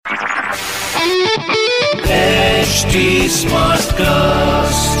HT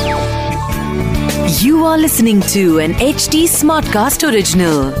Smartcast. You are listening to an HT Smartcast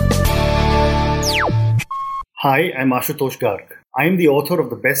original. Hi, I'm Ashutosh Garg. I am the author of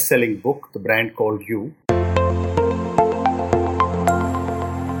the best-selling book, The Brand Called You.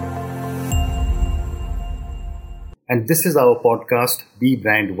 And this is our podcast, Be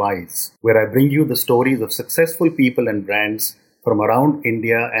Brand Wise, where I bring you the stories of successful people and brands from around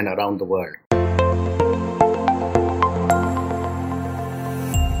India and around the world.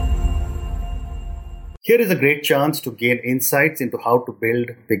 Here is a great chance to gain insights into how to build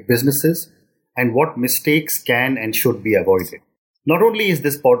big businesses and what mistakes can and should be avoided. Not only is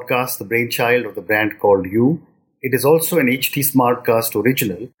this podcast the brainchild of The Brand Called You, it is also an HT Smartcast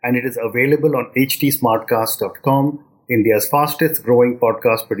original, and it is available on htsmartcast.com, India's fastest growing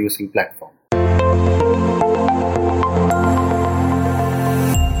podcast producing platform.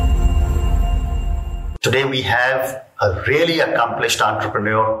 Today we have a really accomplished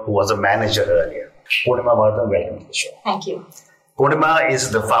entrepreneur who was a manager earlier. Purnima Vardhan, welcome to the show. Thank you. Purnima is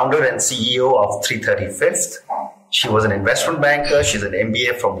the founder and CEO of 335th. She was an investment banker, she's an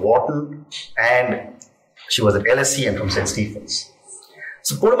MBA from Wharton, and she was at LSE and from St. Stephens.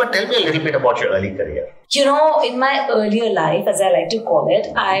 So Purnima, tell me a little bit about your early career. You know, in my earlier life, as I like to call it,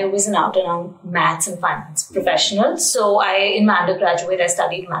 I was an out-and-out maths and finance professional. So in my undergraduate, I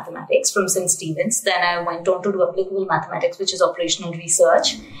studied mathematics from St. Stephens. Then I went on to do applicable mathematics, which is operational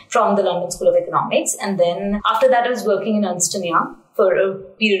research from the London School of Economics. And then after that, I was working in Ernst & Young for a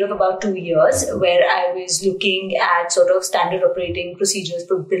period of about 2 years, where I was looking at sort of standard operating procedures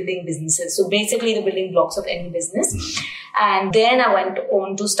for building businesses. So basically the building blocks of any business. And then I went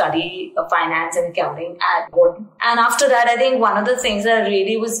on to study finance and accounting at Wharton. And after that, I think one of the things that I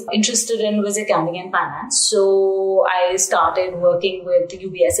really was interested in was accounting and finance. So I started working with the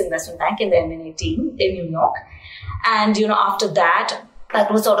UBS Investment Bank in the M&A team in New York. And, you know, after that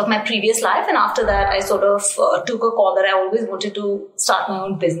was sort of my previous life. And after that, I sort of took a call that I always wanted to start my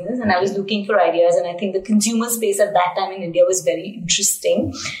own business. And I was looking for ideas. And I think the consumer space at that time in India was very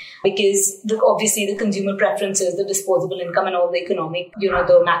interesting because obviously the consumer preferences, the disposable income and all the economic,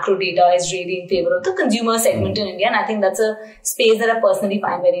 the macro data is really in favor of the consumer segment in India. And I think that's a space that I personally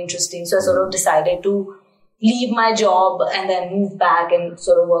find very interesting. So I sort of decided to leave my job and then move back and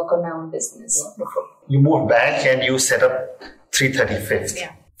sort of work on my own business. You moved back and you set up 335th.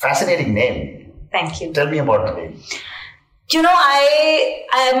 Yeah. Fascinating name. Thank you. Tell me about the name. You know, I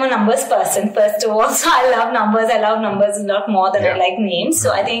am a numbers person, first of all. So I love numbers. I love numbers a lot more than I like names.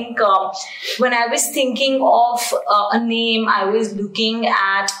 So I think when I was thinking of a name, I was looking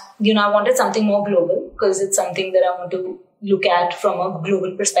at, I wanted something more global because it's something that I want to look at from a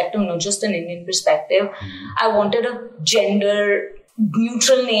global perspective, not just an Indian perspective. I wanted a gender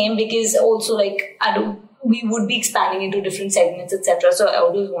neutral name because also we would be expanding into different segments, etc. So I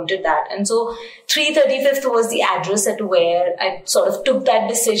always wanted that. And so 335th was the address at where I sort of took that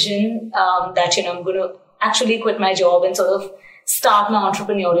decision that, I'm going to actually quit my job and sort of start my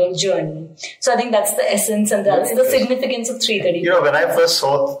entrepreneurial journey. So I think that's the essence and that's the significance of 335th. When I first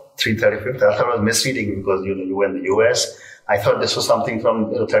saw 335th, I thought it was misleading because, you were in the US. I thought this was something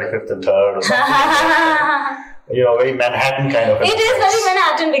from 35th and 3rd or something. Very Manhattan kind of. It is very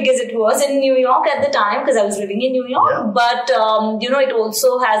Manhattan because it was in New York at the time because I was living in New York. Yeah. But, it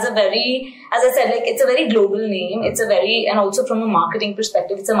also has a very, as I said, it's a very global name. It's and also from a marketing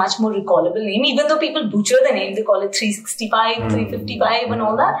perspective, it's a much more recallable name. Even though people butcher the name, they call it 365, 355 and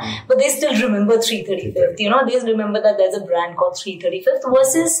all that. But they still remember 335th. They remember that there's a brand called 335th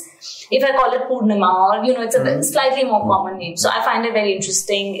versus if I call it Purnima or, it's a slightly more common name. So I find it very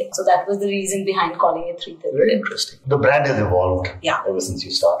interesting. So that was the reason behind calling it 335th. Very interesting. The brand has evolved ever since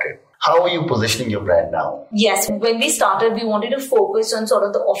you started. How are you positioning your brand now? Yes, when we started, we wanted to focus on sort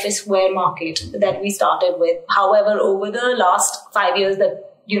of the office wear market that we started with. However, over the last 5 years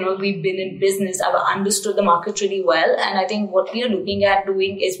that we've been in business, I've understood the market really well. And I think what we are looking at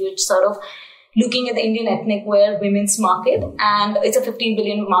doing is we're sort of looking at the Indian ethnic wear women's market, and it's a 15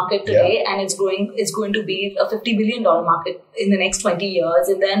 billion market today, and it's going to be a $50 billion market in the next 20 years.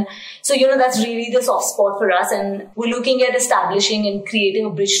 And then, so, that's really the soft spot for us. And we're looking at establishing and creating a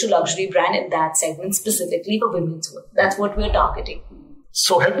bridge to luxury brand in that segment specifically for women's wear. That's what we're targeting.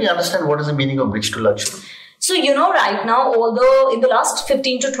 So help me understand what is the meaning of bridge to luxury. So, right now, although in the last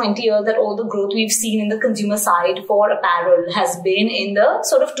 15 to 20 years that all the growth we've seen in the consumer side for apparel has been in the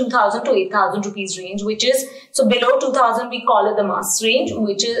sort of 2,000 to 8,000 rupees range, which is, so below 2,000, we call it the mass range,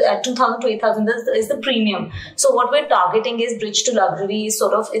 which is at 2,000 to 8,000 is the premium. So what we're targeting is bridge to luxury, it's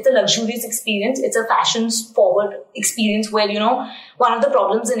a luxurious experience. It's a fashion forward experience where, one of the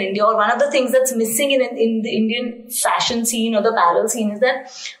problems in India, or one of the things that's missing in the Indian fashion scene or the apparel scene, is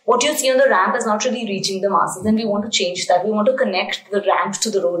that what you see on the ramp is not really reaching the masses, and we want to change that. We want to connect the ramp to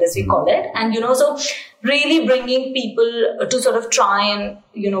the road, as we call it. And, so really bringing people to sort of try and,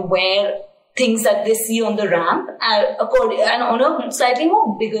 wear things that they see on the ramp and on a slightly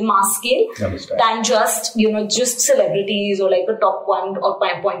more bigger mass scale than just celebrities or like a top 1 or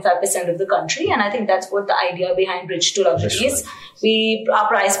 0.5% of the country. And I think that's what the idea behind Bridge to Luxury is. Our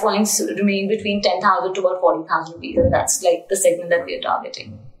price points remain between 10,000 to about 40,000 rupees, and that's like the segment that we are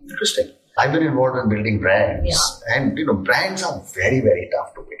targeting. Interesting. I've been involved in building brands, and brands are very, very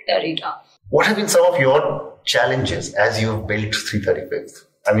tough to build. Very tough. What have been some of your challenges as you've built 335th?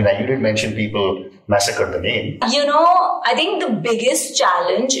 I mean, you did mention people massacred the name. I think the biggest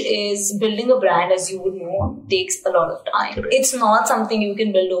challenge is building a brand, as you would know, takes a lot of time. Correct. It's not something you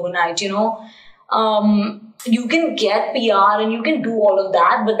can build overnight, you can get PR and you can do all of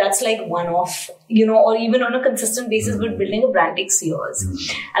that, but that's like one-off, or even on a consistent basis, but building a brand takes years.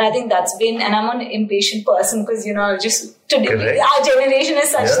 And I think that's been, and I'm an impatient person because, today, our generation is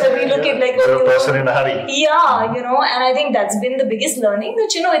such that we look at like, you're a person in a hurry. Yeah, and I think that's been the biggest learning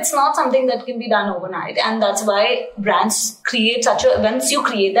that, it's not something that can be done overnight. And that's why brands create once you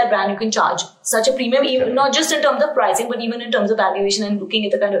create that brand, you can charge such a premium, even not just in terms of pricing, but even in terms of valuation and looking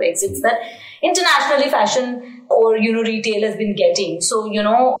at the kind of exits that internationally fashion or, retail has been getting. So,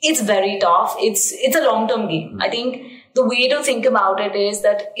 it's very tough. It's a long-term game. I think the way to think about it is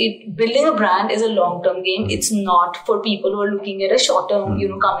that building a brand is a long-term game. It's not for people who are looking at a short-term,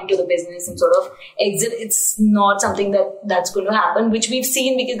 come into the business and sort of exit. It's not something that's going to happen, which we've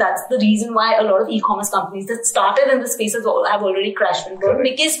seen, because that's the reason why a lot of e-commerce companies that started in the space have already crashed and burned,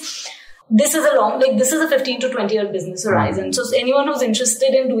 because this is a 15 to 20 year business horizon. So anyone who's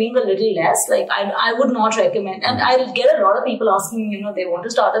interested in doing a little less, I would not recommend. And I get a lot of people asking me, they want to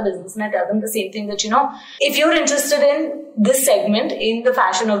start a business, and I tell them the same thing, that, if you're interested in this segment in the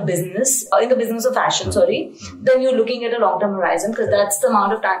fashion of business, in the business of fashion, then you're looking at a long-term horizon, because that's the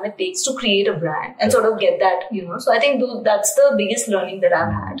amount of time it takes to create a brand and sort of get that, So I think that's the biggest learning that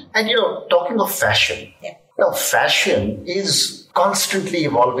I've had. And, talking of fashion, fashion is constantly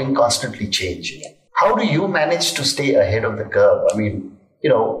evolving, constantly changing. How do you manage to stay ahead of the curve? I mean,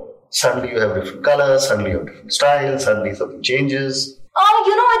 suddenly you have different colors, suddenly you have different styles, suddenly something changes.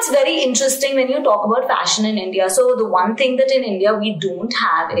 It's very interesting when you talk about fashion in India. So the one thing that in India we don't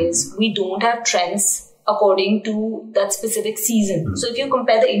have is we don't have trends according to that specific season. So if you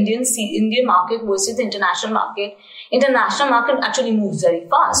compare the Indian market versus the international market actually moves very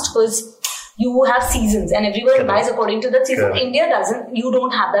fast, because you have seasons and everyone buys according to that season. Correct. India doesn't. You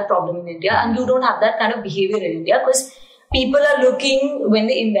don't have that problem in India, and you don't have that kind of behavior in India, because people are looking, when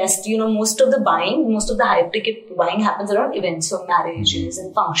they invest, most of the high ticket buying happens around events, so marriages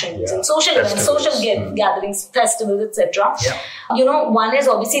and functions and social events, social gatherings, festivals, etc. One is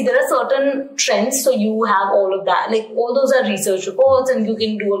obviously there are certain trends, so you have all of that. Like all those are research reports, and you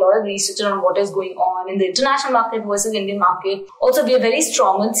can do a lot of research on what is going on in the international market versus Indian market. Also, we are very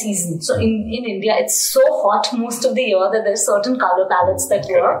strong on season. So in India, it's so hot most of the year that there's certain color palettes that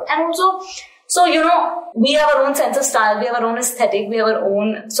work, and also. So, we have our own sense of style, we have our own aesthetic, we have our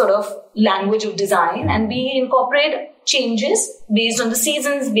own sort of language of design, and we incorporate changes based on the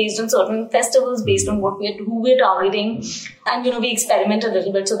seasons, based on certain festivals, based on who we're targeting. And, we experiment a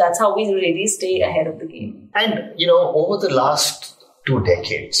little bit. So that's how we really stay ahead of the game. And, over the last 2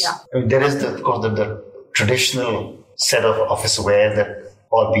 decades, I mean, there is, of course, the traditional set of office wear that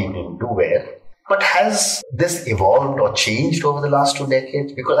all people do wear. But has this evolved or changed over the last 2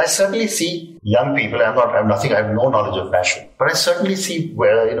 decades? Because I certainly see young people, I have no knowledge of fashion, but I certainly see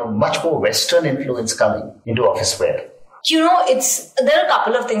much more Western influence coming into office wear. There are a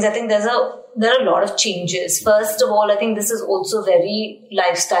couple of things. I think there are a lot of changes. First of all, I think this is also very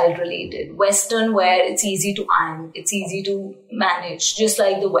lifestyle related. Western wear, it's easy to iron, it's easy to manage, just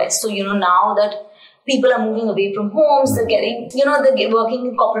like the West. So, now that people are moving away from homes, they're working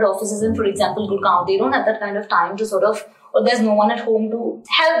in corporate offices in, for example, Gurgaon. They don't have that kind of time to or there's no one at home to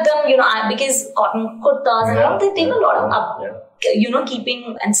help them, because cotton kurtas and all, they take a lot of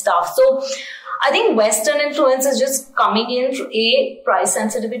keeping and stuff. So I think Western influence is just coming in through price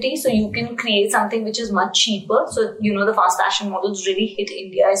sensitivity. So you can create something which is much cheaper. So, the fast fashion models really hit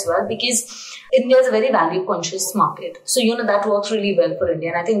India as well, because India is a very value conscious market. So, that works really well for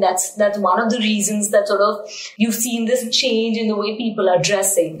India. And I think that's one of the reasons that sort of you've seen this change in the way people are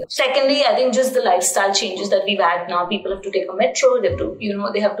dressing. Secondly, I think just the lifestyle changes that we've had now. People have to take a metro.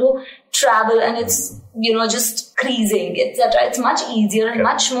 They have to travel and it's, just creasing, etc. It's much easier and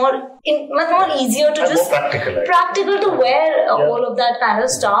much more easier to just practical to wear all of that kind of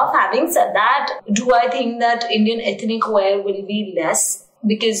stuff. Having said that, do I think that Indian ethnic wear will be less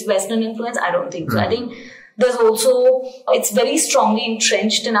because Western influence? I don't think so. I think there's also, it's very strongly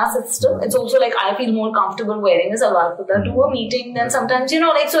entrenched in our system. It's also like I feel more comfortable wearing a salwar kurta to a meeting than sometimes,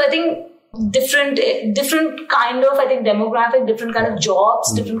 so I think different kind of, demographic, different kind of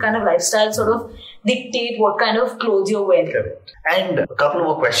jobs, different kind of lifestyle sort of dictate what kind of clothes you're wearing. Correct. And a couple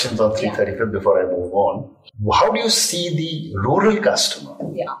more questions on 335 before I move on. How do you see the rural customer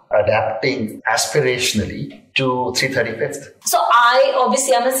adapting aspirationally to 335th? So I'm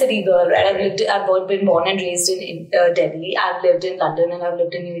a city girl, right? I've been born and raised in Delhi. I've lived in London and I've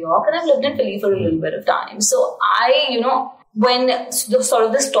lived in New York and I've lived in Philly for a little bit of time. So when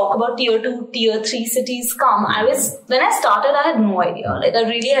this talk about tier 2, tier 3 cities come, when I started, I had no idea. I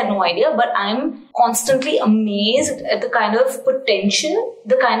really had no idea, but I'm constantly amazed at the kind of potential,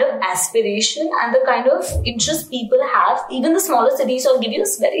 the kind of aspiration and the kind of interest people have. Even the smaller cities, so I'll give you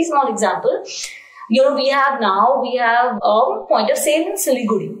a very small example. We have a point of sale in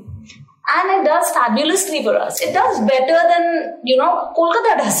Siliguri. And it does fabulously for us. It does better than,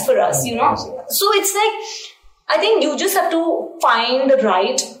 Kolkata does for us, So it's like, I think you just have to find the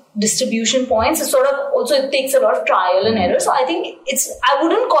right distribution points. It's it takes a lot of trial and error. So I think I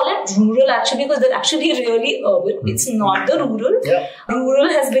wouldn't call it rural actually, because they're actually really urban. It's not the rural. Yeah. Rural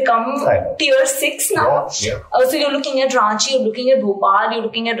has become tier 6 now. Yeah. So you're looking at Ranchi, you're looking at Bhopal, you're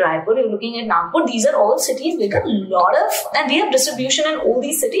looking at Raipur, you're looking at Nagpur. These are all cities with a lot of, and we have distribution in all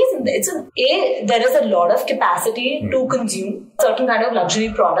these cities. And there is a lot of capacity to consume certain kind of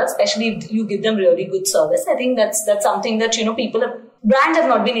luxury products, especially if you give them really good service. I think that's something that, brands have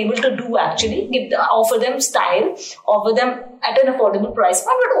not been able to do actually. Offer them style, offer them at an affordable price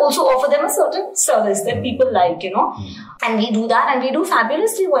point, but also offer them a certain service that people like, And we do that and we do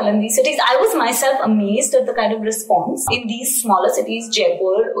fabulously well in these cities. I was myself amazed at the kind of response in these smaller cities,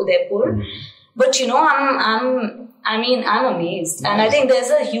 Jaipur, Udaipur. But, I'm amazed. And I think there's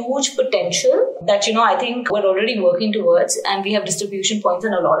a huge potential that, I think we're already working towards, and we have distribution points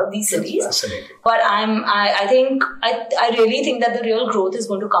in a lot of these cities. That's fascinating. But I really think that the real growth is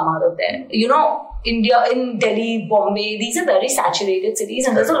going to come out of there. India, in Delhi, Bombay, these are very saturated cities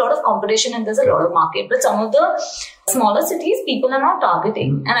and there's a lot of competition and there's a lot of market. But some of the smaller cities, people are not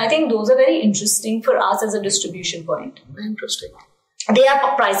targeting. And I think those are very interesting for us as a distribution point. Very interesting. They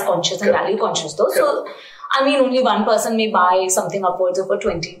are price conscious and value conscious though. So, only one person may buy something upwards of a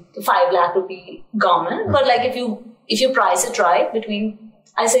 25 lakh rupee garment. But if you price it right between,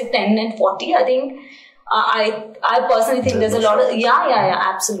 I say 10 and 40, I think, I personally think there's a lot of,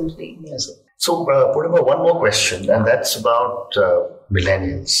 absolutely. Yes. So, Purnima, one more question, and that's about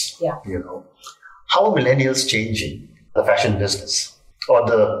millennials. Yeah. How are millennials changing the fashion business or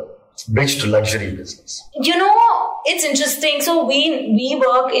the bridge to luxury business? It's interesting. So we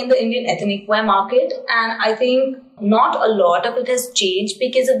work in the Indian ethnic wear market, and I think not a lot of it has changed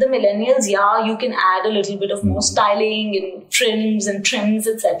because of the millennials. Yeah, you can add a little bit of more styling and trims,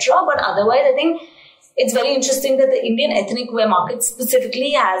 etc. But otherwise, I think it's very interesting that the Indian ethnic wear market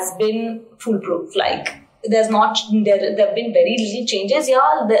specifically has been foolproof. There have been very little changes.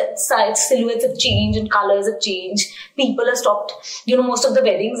 Yeah, the silhouettes have changed and colors have changed. People have stopped, most of the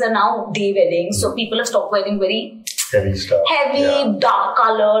weddings are now day weddings. So people have stopped wearing very heavy stuff. Dark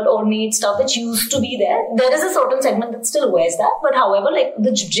colored, ornate stuff, which used to be there. There is a certain segment that still wears that. But however,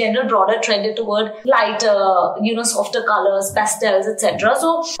 the general broader trend is toward lighter, softer colors, pastels, etc.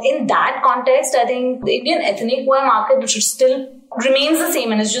 So in that context, I think the Indian ethnic wear market, which still remains the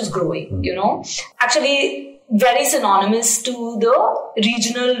same and is just growing, Actually, very synonymous to the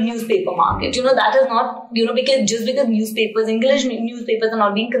regional newspaper market. That is not, because newspapers, English newspapers are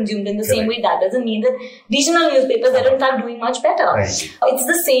not being consumed in the same way, that doesn't mean that regional newspapers are in fact doing much better. Right. It's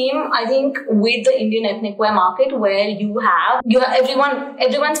the same, I think, with the Indian ethnic wear market, where you have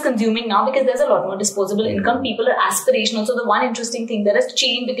everyone's consuming now because there's a lot more disposable income. People are aspirational. So the one interesting thing that has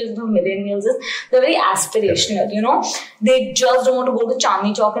changed because of the millennials is they're very aspirational, They just don't want to go to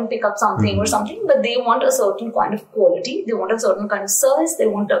Chandni Chowk and pick up something or something, but they want a certain kind of quality. They want a certain kind of service. They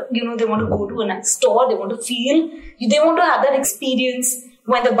want to, they want to go to a nice store. They want to feel, they want to have that experience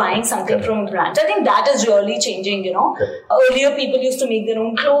when they're buying something from a brand. So I think that is really changing, Earlier people used to make their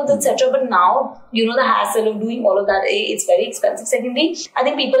own clothes, etc. But now, the hassle of doing all of that, it's very expensive. Secondly, I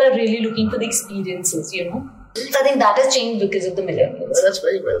think people are really looking for the experiences, So I think that has changed because of the millennials. That's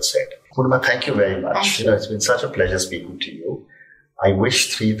very well said. Purnima, thank you very much. Thank you. It's been such a pleasure speaking to you. I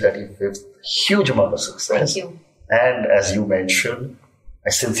wish 335th huge amount of success. Thank you. And as you mentioned, I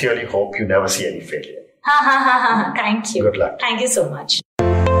sincerely hope you never see any failure. Thank you. Good luck. Thank you so much.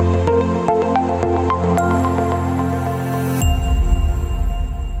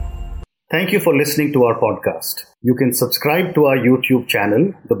 Thank you for listening to our podcast. You can subscribe to our YouTube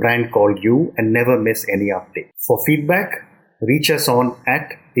channel, The Brand Called You, and never miss any update. For feedback, reach us on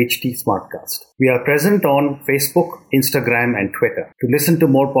 @HT Smartcast. We are present on Facebook, Instagram, and Twitter. To listen to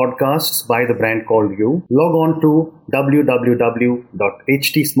more podcasts by The Brand Called You, log on to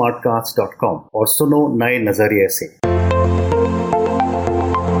www.htsmartcast.com or suno naye nazariye se.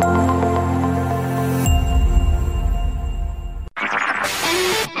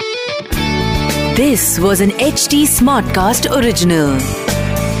 This was an HT Smartcast original.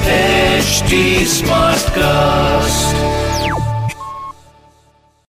 HT Smartcast.